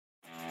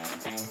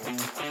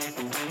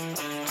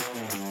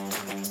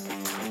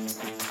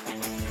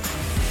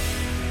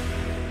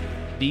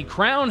The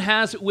Crown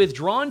has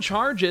withdrawn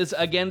charges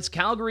against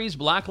Calgary's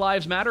Black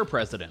Lives Matter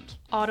president.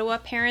 Ottawa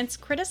parents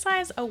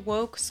criticize a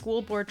woke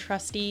school board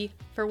trustee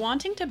for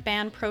wanting to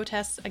ban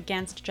protests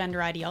against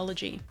gender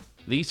ideology.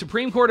 The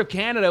Supreme Court of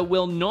Canada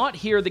will not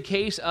hear the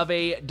case of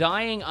a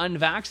dying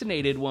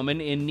unvaccinated woman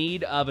in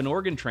need of an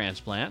organ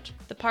transplant.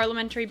 The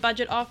parliamentary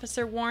budget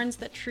officer warns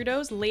that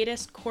Trudeau's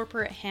latest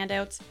corporate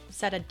handouts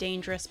set a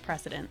dangerous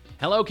precedent.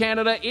 Hello,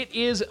 Canada. It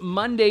is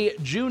Monday,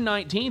 June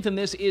 19th, and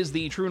this is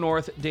the True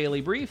North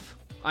Daily Brief.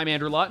 I'm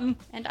Andrew Lawton.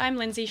 And I'm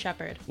Lindsay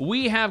Shepherd.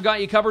 We have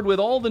got you covered with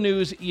all the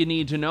news you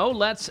need to know.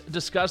 Let's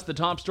discuss the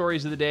top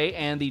stories of the day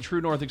and the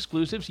True North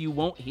exclusives you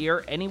won't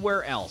hear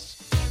anywhere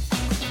else.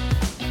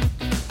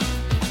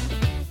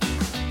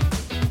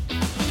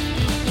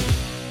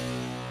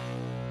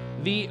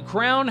 The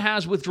Crown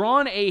has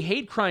withdrawn a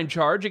hate crime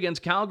charge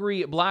against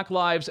Calgary Black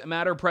Lives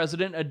Matter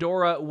president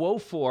Adora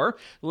Wofor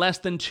less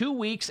than 2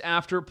 weeks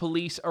after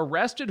police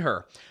arrested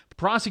her.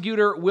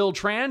 Prosecutor Will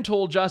Tran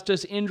told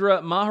Justice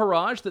Indra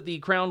Maharaj that the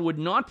Crown would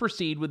not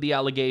proceed with the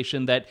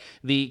allegation that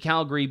the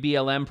Calgary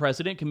BLM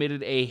president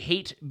committed a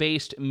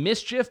hate-based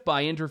mischief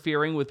by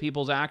interfering with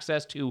people's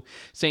access to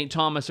St.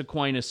 Thomas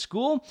Aquinas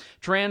School.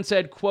 Tran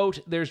said,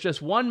 quote, "There's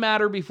just one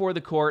matter before the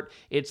court.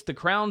 It's the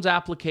Crown's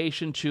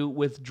application to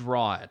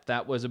withdraw it."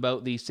 That was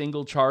about the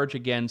single charge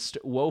against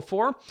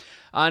Wofor.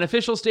 An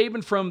official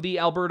statement from the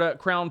Alberta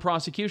Crown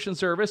Prosecution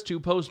Service to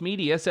Post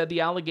Media said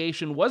the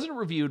allegation wasn't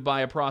reviewed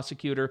by a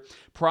prosecutor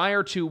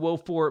prior to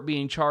Wofor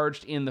being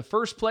charged in the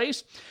first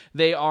place.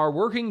 They are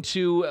working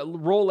to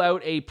roll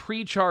out a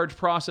pre-charge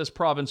process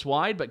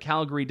province-wide, but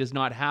Calgary does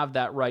not have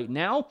that right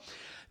now.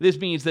 This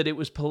means that it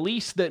was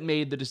police that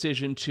made the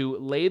decision to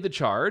lay the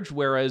charge,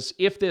 whereas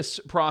if this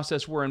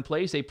process were in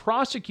place, a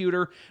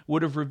prosecutor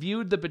would have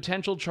reviewed the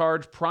potential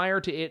charge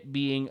prior to it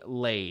being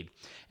laid,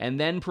 and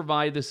then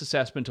provide this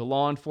assessment to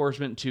law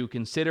enforcement to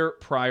consider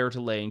prior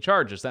to laying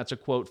charges. That's a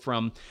quote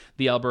from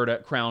the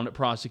Alberta Crown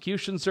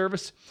Prosecution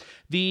Service.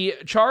 The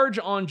charge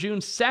on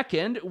June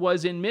 2nd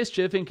was in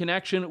mischief in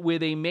connection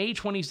with a May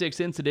 26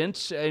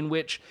 incident in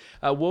which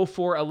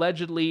Wofor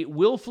allegedly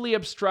willfully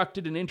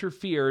obstructed and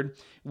interfered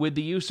with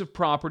the use of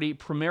property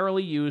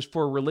primarily used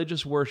for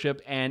religious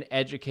worship and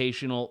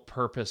educational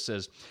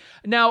purposes.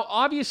 Now,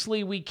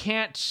 obviously, we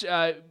can't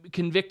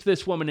convict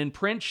this woman in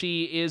print.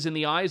 She is, in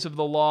the eyes of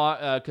the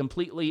law,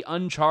 completely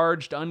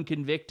uncharged,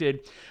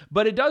 unconvicted.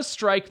 But it does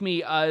strike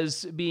me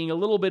as being a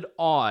little bit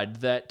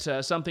odd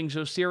that something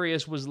so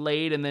serious was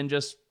laid and then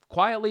just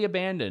quietly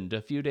abandoned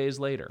a few days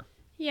later.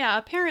 Yeah,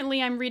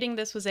 apparently I'm reading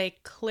this was a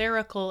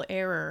clerical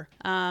error,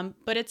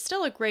 but it's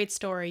still a great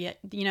story,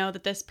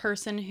 that this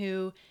person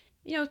who,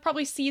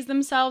 probably sees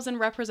themselves and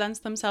represents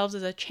themselves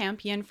as a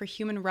champion for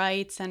human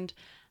rights and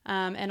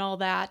all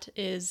that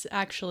is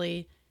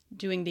actually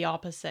doing the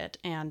opposite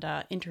and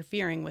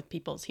interfering with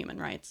people's human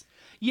rights.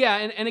 Yeah,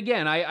 and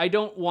again, I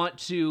don't want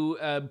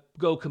to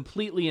go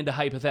completely into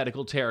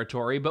hypothetical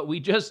territory, but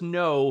we just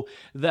know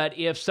that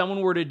if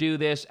someone were to do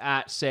this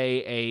at,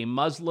 say, a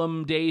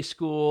Muslim day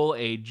school,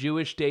 a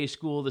Jewish day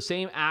school, the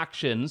same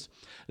actions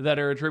that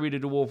are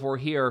attributed to Wofor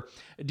here,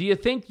 do you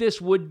think this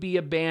would be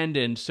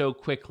abandoned so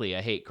quickly,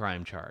 a hate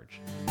crime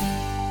charge?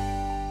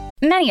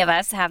 Many of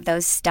us have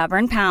those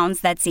stubborn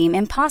pounds that seem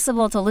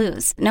impossible to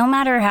lose, no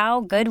matter how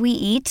good we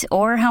eat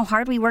or how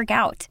hard we work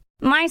out.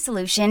 My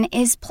solution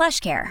is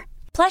PlushCare.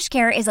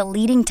 PlushCare is a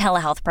leading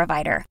telehealth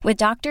provider with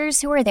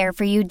doctors who are there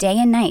for you day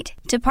and night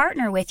to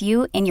partner with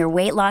you in your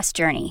weight loss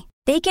journey.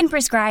 They can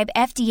prescribe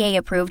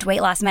FDA-approved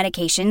weight loss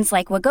medications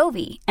like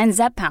Wegovy and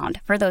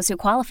Zepbound for those who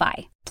qualify.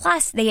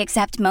 Plus, they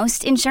accept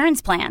most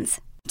insurance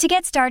plans. To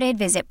get started,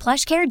 visit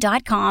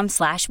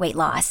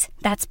plushcare.com/weightloss.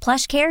 That's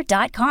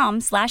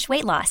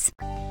plushcare.com/weightloss.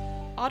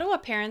 Ottawa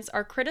parents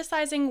are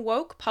criticizing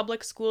woke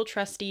public school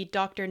trustee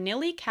Dr.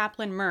 Nili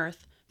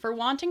Kaplan-Murth for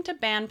wanting to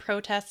ban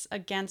protests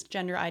against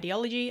gender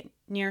ideology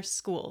near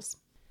schools.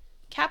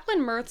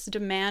 Kaplan-Murth's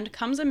demand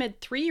comes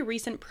amid 3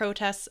 recent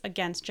protests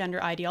against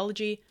gender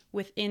ideology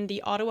within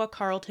the Ottawa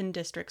Carleton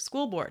District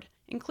School Board,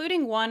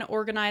 including one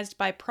organized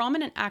by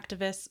prominent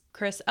activists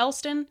Chris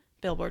Elston,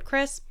 Billboard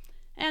Chris,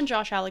 and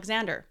Josh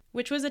Alexander,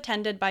 which was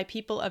attended by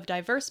people of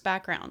diverse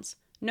backgrounds,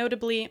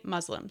 notably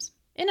Muslims.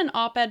 In an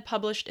op-ed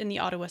published in the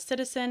Ottawa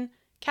Citizen,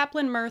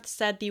 Kaplan-Murth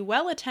said the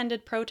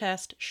well-attended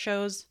protest, quote,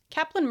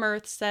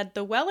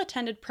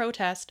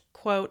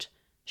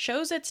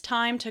 shows it's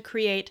time to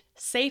create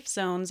safe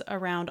zones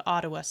around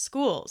Ottawa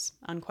schools,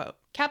 unquote.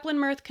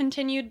 Kaplan-Murth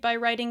continued by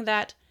writing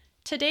that,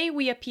 today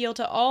we appeal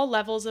to all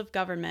levels of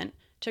government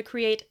to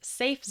create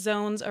safe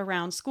zones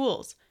around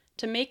schools,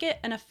 to make it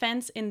an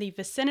offense in the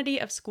vicinity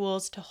of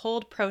schools to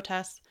hold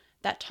protests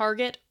that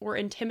target or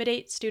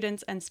intimidate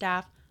students and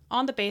staff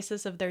on the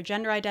basis of their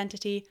gender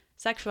identity,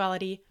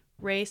 sexuality,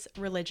 race,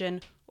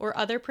 religion, or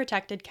other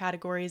protected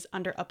categories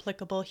under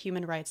applicable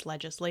human rights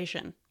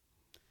legislation.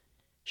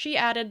 She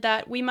added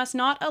that we must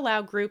not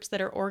allow groups that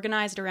are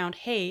organized around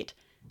hate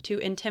to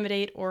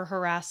intimidate or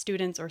harass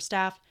students or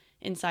staff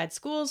inside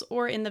schools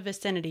or in the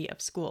vicinity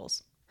of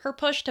schools. Her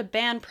push to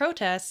ban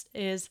protests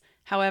is,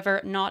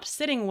 however, not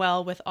sitting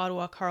well with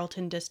Ottawa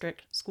Carleton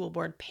District School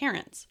Board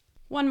parents.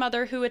 One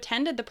mother who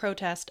attended the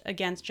protest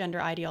against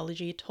gender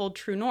ideology told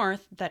True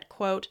North that,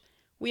 quote,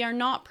 "We are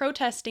not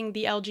protesting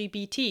the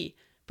LGBT,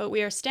 but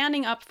we are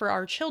standing up for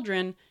our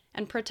children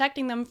and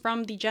protecting them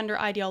from the gender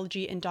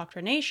ideology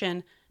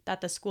indoctrination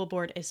that the school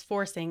board is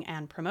forcing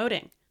and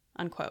promoting,"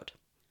 unquote.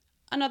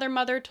 Another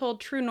mother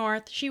told True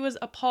North she was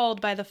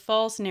appalled by the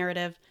false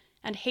narrative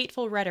and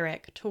hateful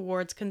rhetoric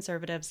towards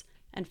conservatives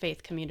and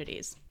faith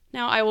communities.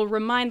 Now, I will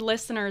remind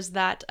listeners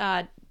that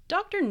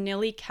Dr.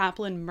 Nili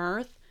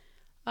Kaplan-Myrth,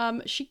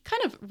 she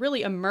kind of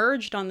really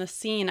emerged on the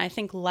scene, I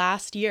think,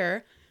 last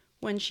year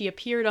when she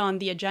appeared on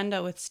The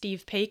Agenda with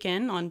Steve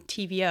Paikin on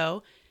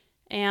TVO,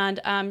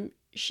 and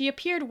she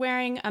appeared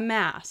wearing a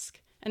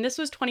mask. And this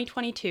was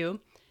 2022,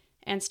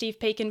 and Steve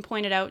Paikin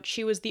pointed out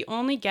she was the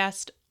only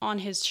guest on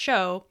his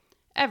show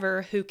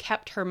ever who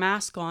kept her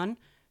mask on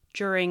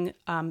during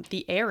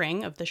the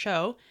airing of the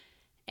show.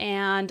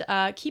 And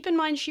keep in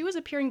mind, she was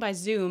appearing by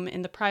Zoom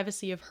in the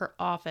privacy of her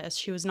office.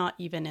 She was not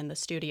even in the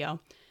studio.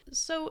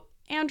 So,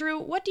 Andrew,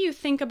 what do you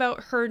think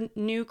about her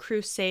new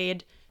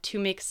crusade to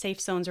make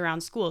safe zones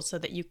around schools so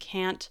that you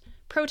can't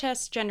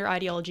protest gender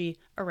ideology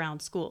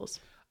around schools?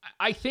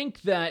 I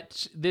think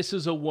that this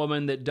is a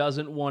woman that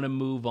doesn't want to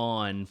move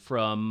on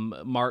from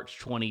March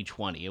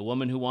 2020, a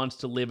woman who wants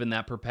to live in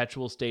that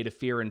perpetual state of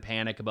fear and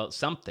panic about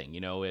something.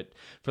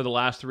 For the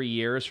last 3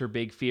 years, her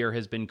big fear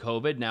has been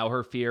COVID. Now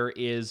her fear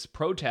is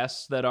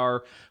protests that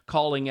are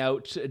calling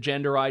out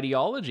gender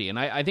ideology. And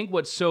I think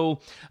what's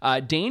so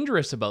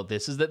dangerous about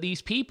this is that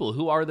these people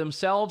who are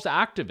themselves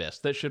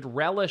activists that should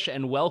relish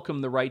and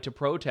welcome the right to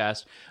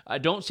protest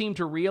don't seem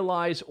to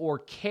realize or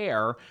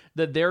care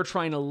that they're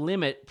trying to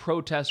limit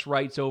protest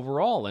rights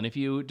overall. And if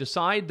you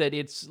decide that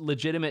it's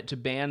legitimate to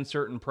ban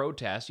certain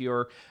protests,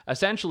 you're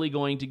essentially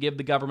going to give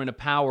the government a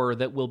power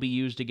that will be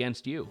used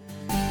against you.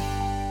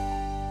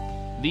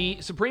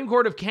 The Supreme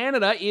Court of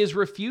Canada is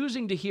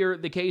refusing to hear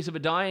the case of a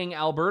dying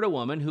Alberta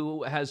woman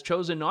who has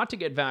chosen not to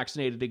get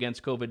vaccinated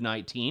against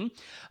COVID-19,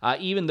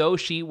 even though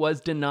she was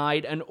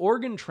denied an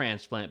organ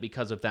transplant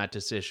because of that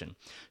decision.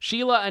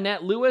 Sheila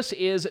Annette Lewis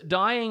is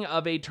dying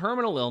of a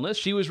terminal illness.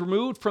 She was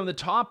removed from the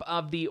top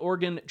of the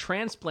organ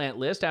transplant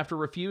list after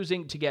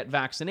refusing to get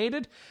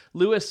vaccinated.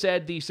 Lewis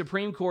said the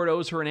Supreme Court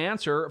owes her an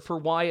answer for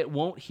why it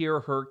won't hear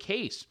her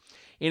case.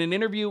 In an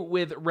interview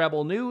with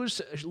Rebel News,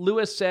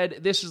 Lewis said,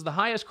 "This is the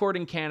highest court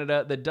in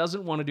Canada that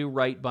doesn't want to do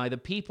right by the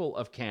people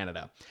of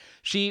Canada."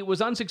 She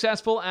was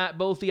unsuccessful at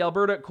both the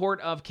Alberta Court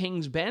of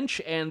King's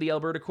Bench and the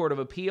Alberta Court of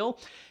Appeal.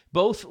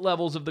 Both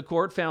levels of the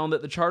court found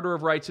that the Charter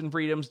of Rights and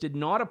Freedoms did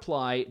not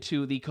apply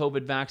to the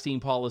COVID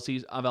vaccine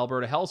policies of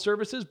Alberta Health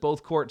Services.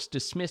 Both courts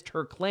dismissed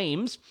her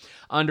claims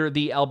under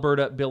the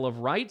Alberta Bill of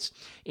Rights.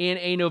 In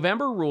a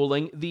November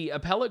ruling, the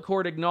appellate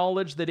court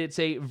acknowledged that it's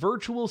a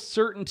virtual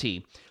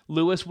certainty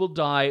Lewis will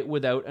die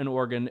without an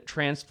organ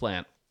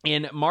transplant.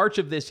 In March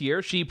of this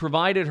year, she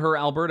provided her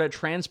Alberta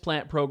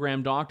Transplant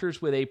Program doctors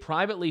with a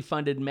privately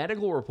funded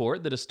medical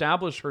report that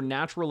established her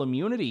natural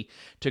immunity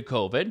to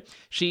COVID.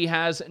 She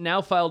has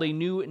now filed a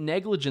new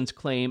negligence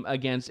claim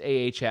against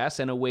AHS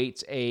and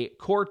awaits a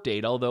court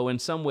date, although in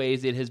some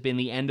ways it has been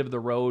the end of the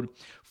road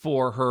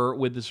for her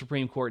with the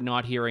Supreme Court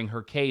not hearing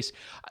her case.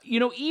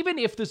 Even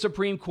if the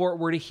Supreme Court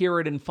were to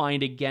hear it and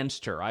find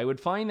against her, I would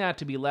find that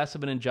to be less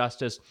of an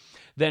injustice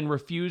than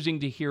refusing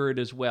to hear it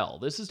as well.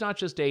 This is not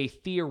just a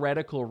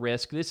theoretical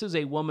risk. This is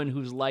a woman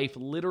whose life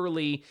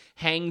literally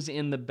hangs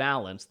in the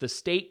balance. The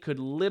state could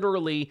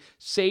literally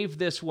save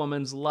this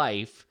woman's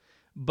life,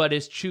 but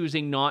is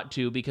choosing not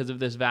to because of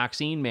this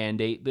vaccine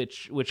mandate,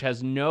 which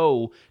has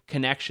no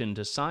connection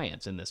to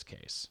science in this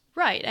case.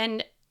 Right,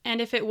 and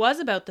if it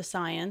was about the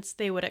science,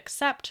 they would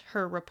accept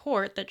her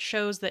report that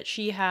shows that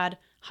she had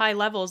high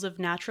levels of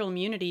natural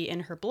immunity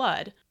in her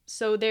blood.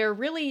 So they're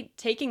really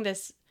taking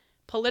this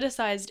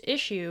politicized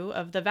issue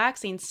of the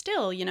vaccine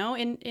still,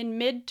 in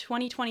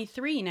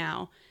mid-2023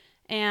 now.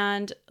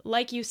 And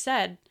like you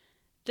said,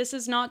 this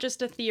is not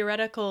just a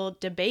theoretical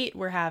debate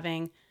we're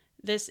having.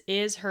 This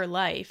is her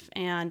life.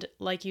 And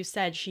like you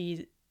said,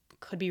 she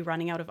could be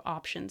running out of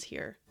options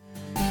here.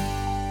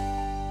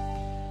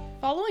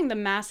 Following the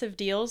massive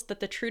deals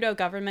that the Trudeau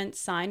government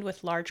signed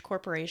with large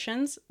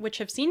corporations, which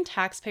have seen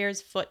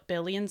taxpayers foot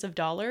billions of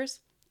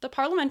dollars, the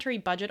Parliamentary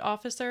Budget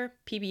Officer,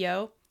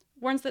 PBO,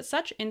 warns that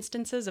such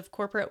instances of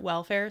corporate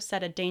welfare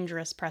set a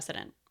dangerous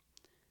precedent.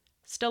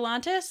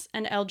 Stellantis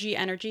and LG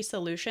Energy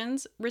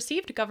Solutions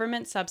received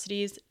government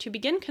subsidies to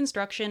begin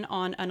construction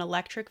on an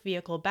electric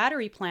vehicle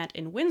battery plant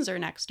in Windsor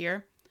next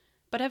year,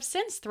 but have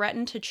since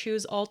threatened to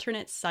choose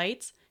alternate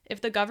sites if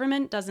the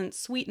government doesn't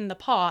sweeten the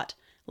pot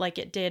like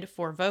it did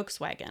for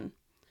Volkswagen.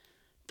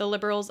 The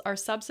Liberals are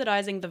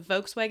subsidizing the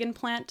Volkswagen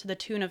plant to the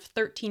tune of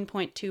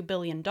 $13.2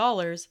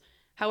 billion.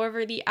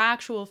 However, the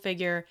actual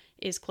figure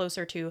is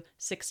closer to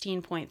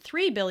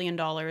 $16.3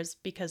 billion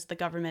because the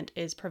government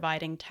is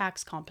providing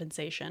tax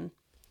compensation.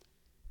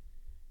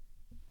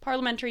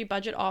 Parliamentary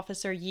Budget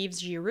Officer Yves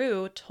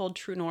Giroux told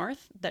True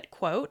North that,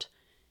 quote,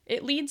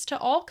 "It leads to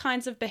all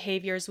kinds of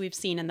behaviors we've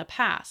seen in the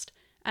past,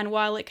 and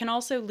while it can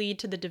also lead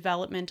to the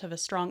development of a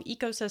strong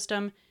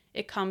ecosystem,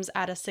 it comes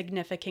at a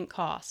significant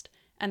cost,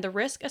 and the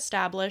risk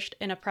established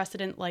in a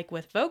precedent like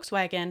with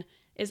Volkswagen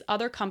is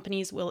other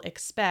companies will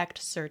expect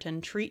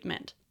certain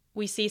treatment.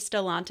 We see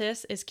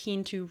Stellantis is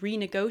keen to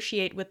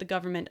renegotiate with the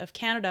Government of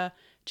Canada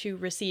to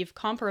receive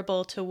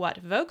comparable to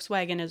what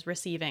Volkswagen is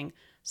receiving,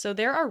 so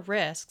there are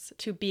risks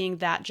to being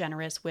that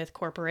generous with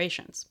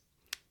corporations."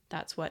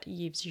 That's what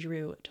Yves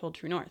Giroux told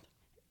True North.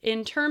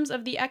 In terms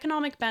of the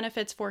economic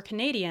benefits for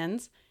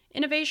Canadians,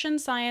 Innovation,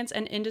 Science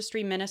and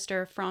Industry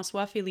Minister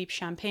François-Philippe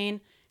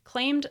Champagne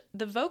claimed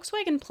the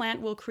Volkswagen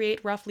plant will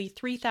create roughly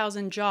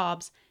 3,000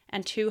 jobs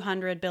and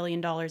 $200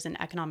 billion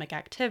in economic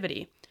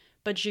activity.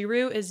 But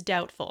Giroux is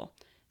doubtful,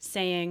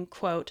 saying,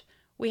 quote,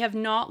 "We have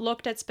not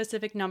looked at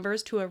specific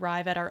numbers to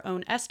arrive at our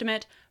own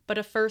estimate, but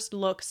a first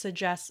look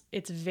suggests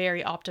it's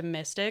very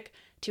optimistic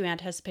to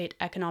anticipate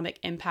economic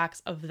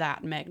impacts of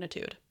that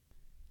magnitude."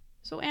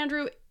 So,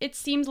 Andrew, it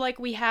seems like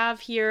we have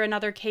here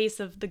another case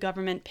of the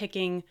government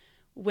picking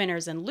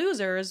winners and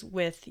losers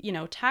with,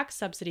 tax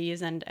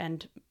subsidies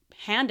and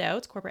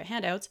handouts, corporate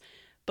handouts.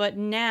 But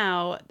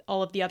now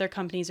all of the other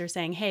companies are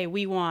saying, hey,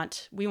 we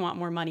want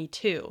more money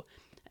too.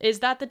 Is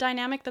that the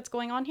dynamic that's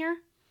going on here?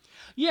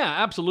 Yeah,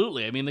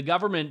 absolutely. I mean, the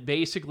government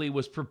basically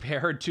was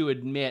prepared to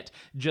admit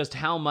just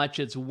how much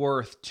it's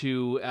worth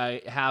to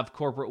have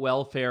corporate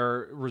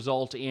welfare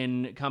result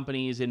in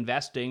companies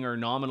investing or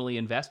nominally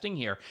investing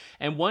here.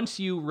 And once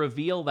you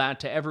reveal that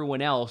to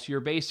everyone else, you're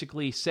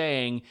basically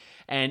saying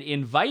and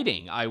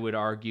inviting, I would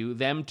argue,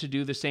 them to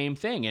do the same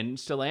thing. And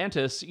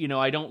Stellantis,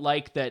 I don't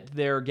like that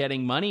they're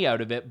getting money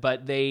out of it,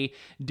 but they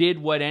did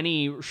what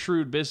any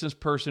shrewd business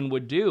person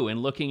would do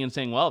in looking and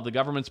saying, well, if the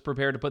government's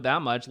prepared to put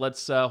that much,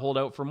 let's hold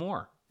out for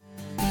more.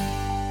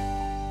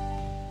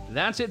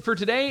 That's it for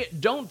today.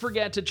 Don't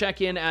forget to check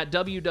in at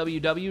www.tnc.news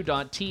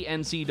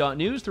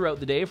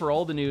throughout the day for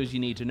all the news you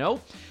need to know.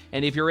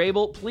 And if you're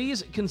able,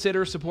 please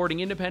consider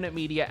supporting independent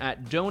media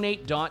at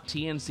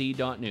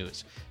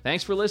donate.tnc.news.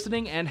 Thanks for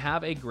listening and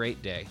have a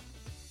great day.